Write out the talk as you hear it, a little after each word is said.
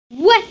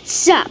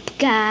What's up,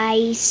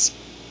 guys?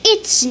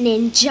 It's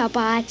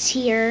NinjaBots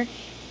here,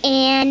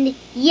 and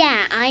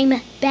yeah,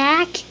 I'm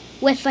back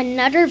with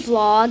another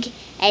vlog,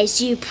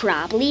 as you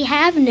probably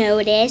have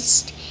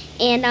noticed.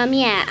 And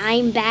yeah,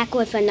 I'm back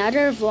with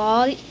another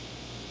vlog,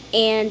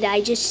 and I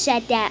just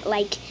said that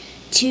like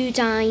 2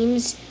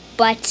 times,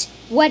 but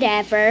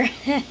whatever.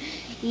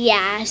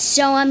 Yeah,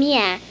 so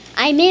yeah,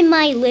 I'm in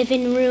my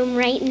living room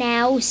right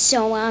now,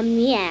 so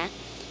yeah.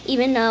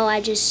 Even though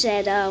I just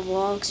said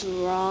vlogs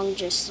wrong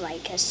just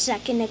like a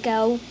second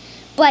ago.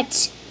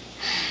 But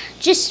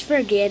just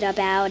forget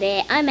about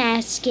it. I'm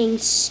asking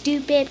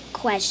stupid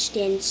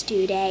questions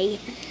today.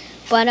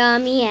 But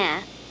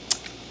yeah.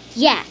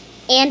 Yeah.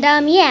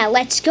 And yeah,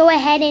 let's go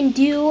ahead and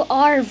do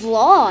our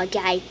vlog,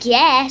 I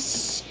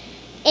guess.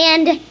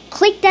 And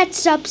click that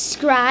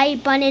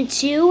subscribe button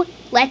too.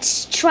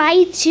 Let's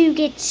try to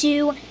get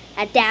to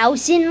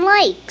 1,000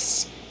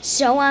 likes.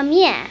 So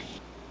yeah.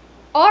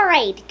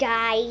 Alright,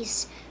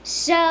 guys,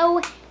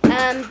 so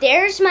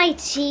there's my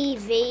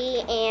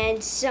TV,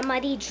 and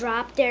somebody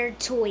dropped their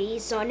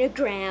toys on the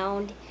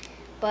ground.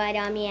 But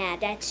yeah,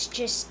 that's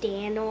just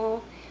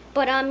Daniel.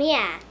 But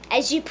yeah,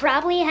 as you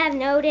probably have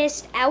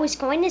noticed, I was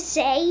going to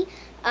say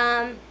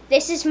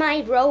this is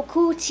my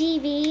Roku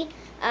TV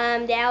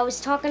that I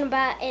was talking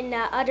about in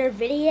the other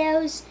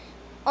videos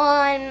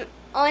on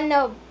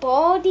the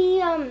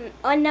baldy on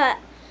the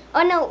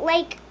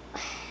like.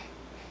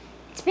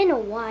 It's been a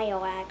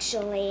while,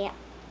 actually.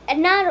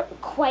 And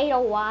not quite a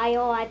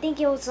while. I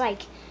think it was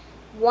like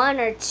 1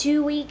 or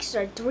 2 weeks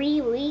or 3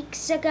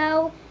 weeks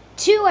ago.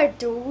 2 or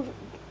 3.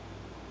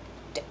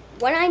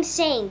 What I'm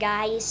saying,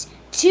 guys,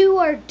 2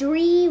 or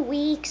 3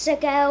 weeks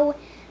ago,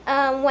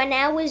 when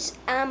I was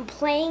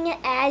playing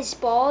as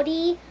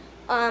Baldi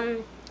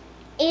in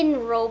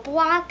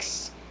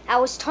Roblox, I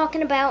was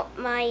talking about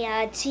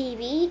my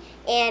TV,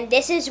 and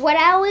this is what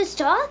I was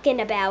talking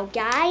about,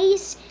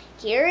 guys.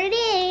 Here it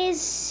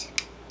is.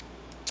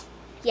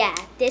 Yeah,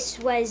 this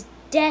was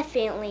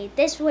definitely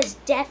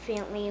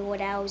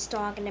what I was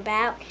talking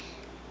about.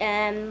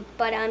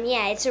 But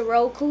yeah, it's a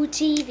Roku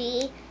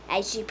TV,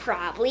 as you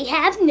probably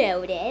have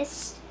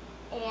noticed.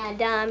 And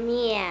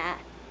yeah,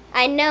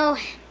 I know.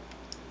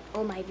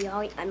 Oh, my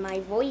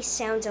voice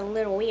sounds a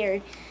little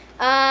weird.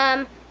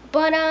 But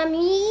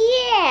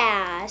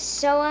yeah.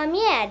 So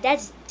yeah,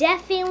 that's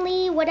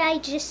definitely what I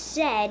just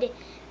said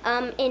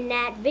in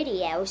that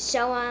video.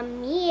 So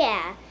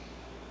yeah.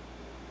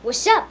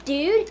 What's up,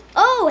 dude?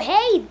 Oh,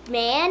 hey,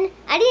 man.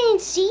 I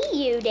didn't see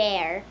you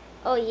there.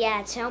 Oh,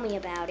 yeah, tell me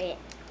about it.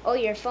 Oh,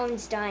 your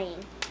phone's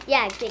dying.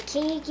 Yeah,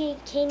 can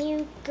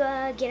you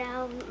get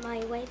out of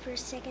my way for a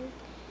second?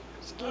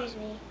 Excuse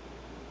me.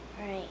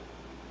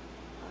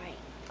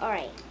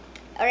 Alright,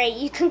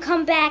 you can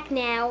come back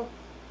now.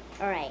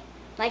 Alright,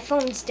 my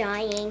phone's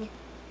dying.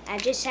 I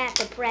just have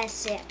to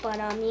press it, but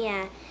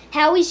yeah.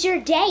 How was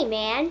your day,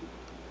 man?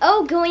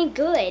 Oh, going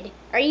good.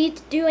 Are you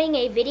doing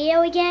a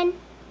video again?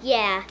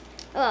 Yeah.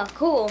 Oh,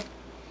 cool.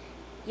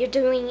 You're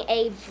doing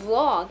a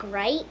vlog,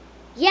 right?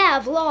 Yeah,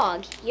 a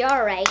vlog. You're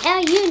alright. How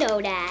you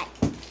know that?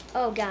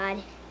 Oh,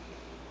 God.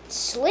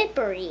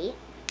 Slippery.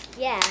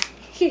 Yeah.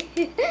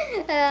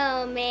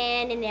 Oh,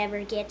 man, it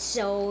never gets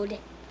old.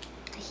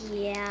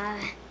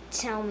 Yeah.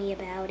 Tell me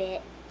about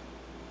it.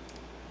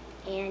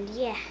 And,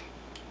 yeah.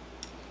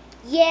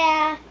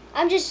 Yeah,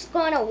 I'm just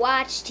gonna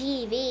watch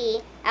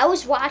TV. I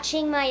was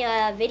watching my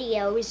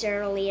videos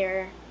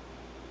earlier.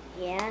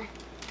 Yeah.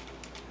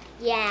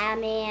 Yeah,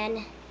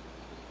 man.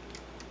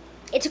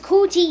 It's a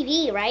cool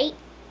TV, right?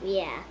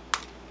 Yeah.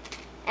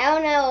 I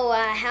don't know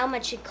how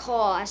much it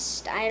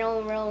cost. I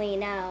don't really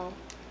know.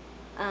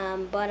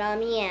 But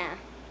yeah.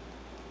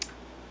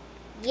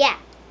 Yeah.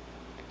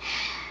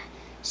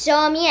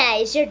 So yeah,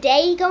 is your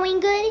day going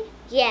good?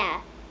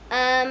 Yeah.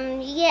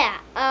 Yeah.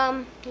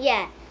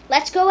 Yeah.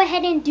 Let's go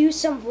ahead and do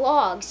some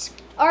vlogs.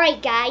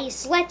 Alright,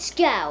 guys, let's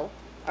go.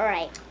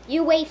 Alright,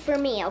 you wait for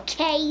me,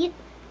 okay?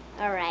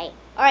 Alright.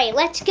 Alright,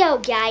 let's go,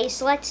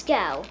 guys. Let's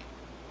go.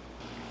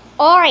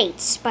 Alright,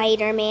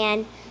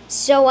 Spider-Man.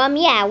 So,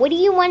 yeah, what do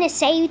you want to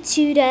say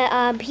to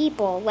the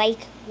people?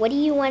 Like, what do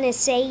you want to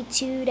say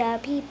to the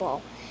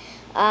people?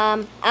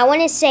 I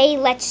want to say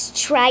let's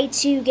try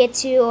to get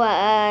to,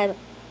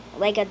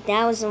 like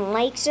 1,000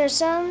 likes or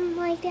something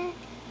like that.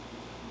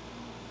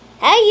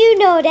 How you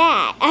know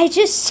that? I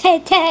just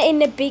said that in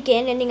the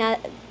beginning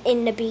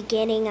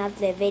of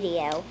the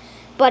video.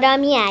 But,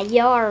 yeah,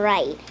 you're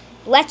right.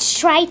 Let's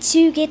try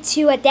to get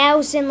to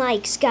 1,000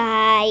 likes,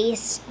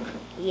 guys.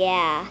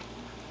 Yeah.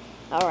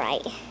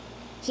 Alright.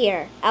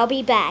 Here, I'll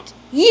be back.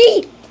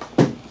 Yeet!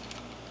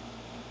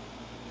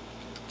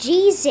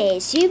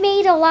 Jesus, you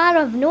made a lot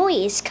of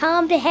noise.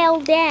 Calm the hell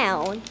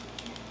down.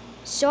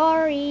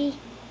 Sorry.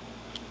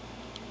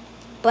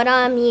 But,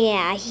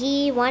 yeah,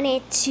 he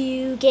wanted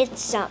to get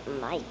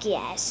something, I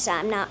guess.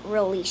 I'm not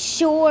really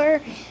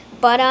sure.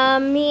 But,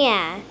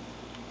 yeah.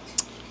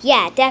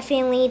 Yeah,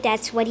 definitely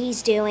that's what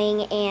he's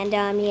doing, and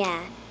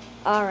yeah.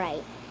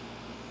 Alright.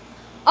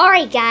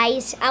 Alright,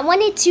 guys, I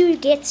wanted to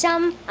get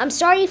some. I'm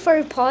sorry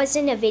for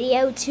pausing the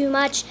video too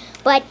much,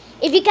 but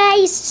if you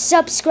guys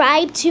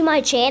subscribe to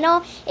my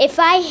channel, if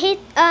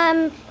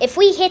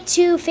we hit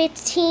to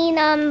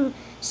 15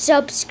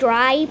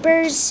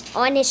 subscribers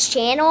on this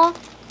channel,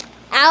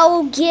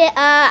 I'll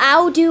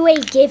do a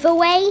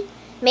giveaway,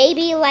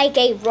 maybe like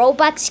a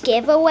Robux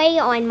giveaway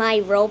on my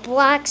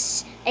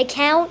Roblox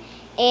account,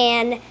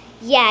 and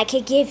yeah, I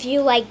could give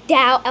you like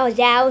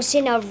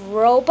 1,000 of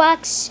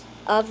Robux.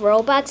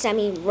 Robux,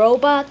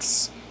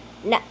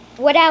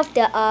 without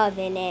the of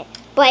in it.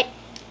 But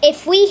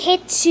if we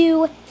hit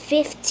to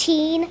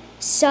 15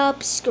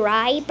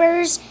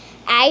 subscribers,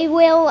 I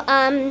will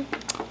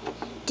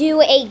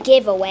do a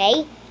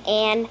giveaway,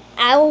 and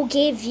I will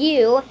give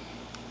you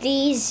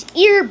these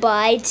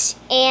earbuds,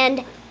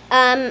 and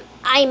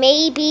I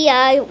maybe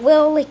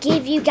will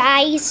give you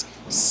guys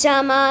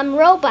some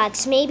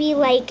Robux, maybe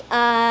like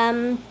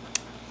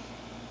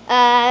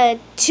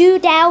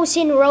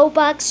 2,000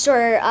 Robux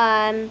or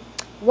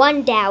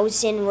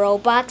 1,000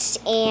 Robux,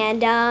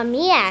 and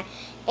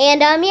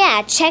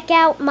yeah, check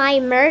out my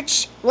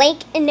merch,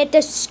 link in the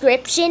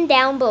description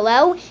down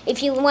below.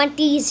 If you want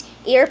these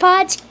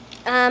earpods,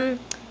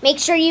 make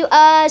sure you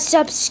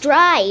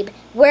subscribe.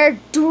 We're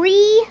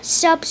 3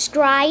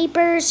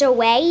 subscribers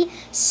away,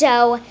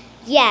 so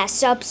yeah,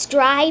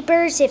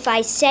 subscribers, if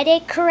I said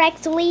it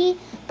correctly.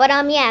 But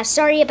yeah,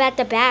 sorry about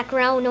the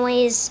background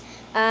noise.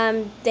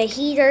 The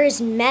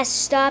heater's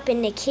messed up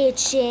in the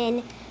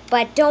kitchen,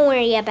 but don't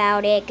worry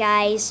about it,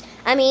 guys.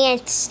 I mean,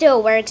 it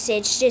still works.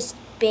 It's just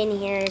been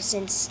here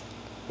since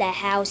the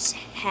house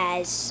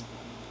has.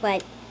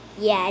 But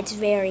yeah, it's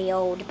very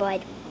old.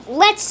 But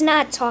let's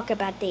not talk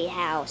about the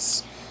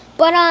house.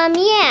 But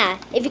yeah,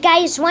 if you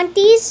guys want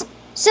these,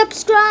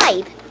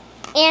 subscribe.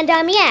 And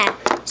yeah,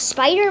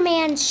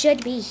 Spider-Man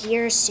should be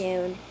here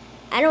soon.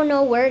 I don't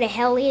know where the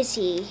hell is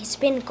he. He's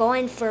been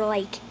gone for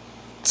like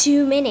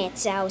 2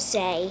 minutes, I'll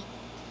say.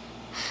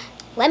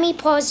 Let me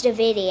pause the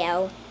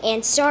video,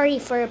 and sorry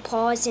for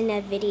pausing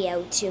the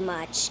video too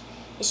much.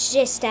 It's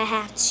just I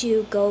have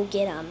to go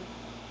get him.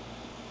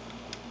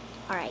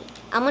 Alright,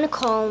 I'm gonna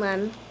call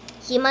him.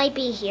 He might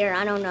be here,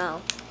 I don't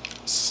know.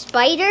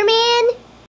 Spider-Man?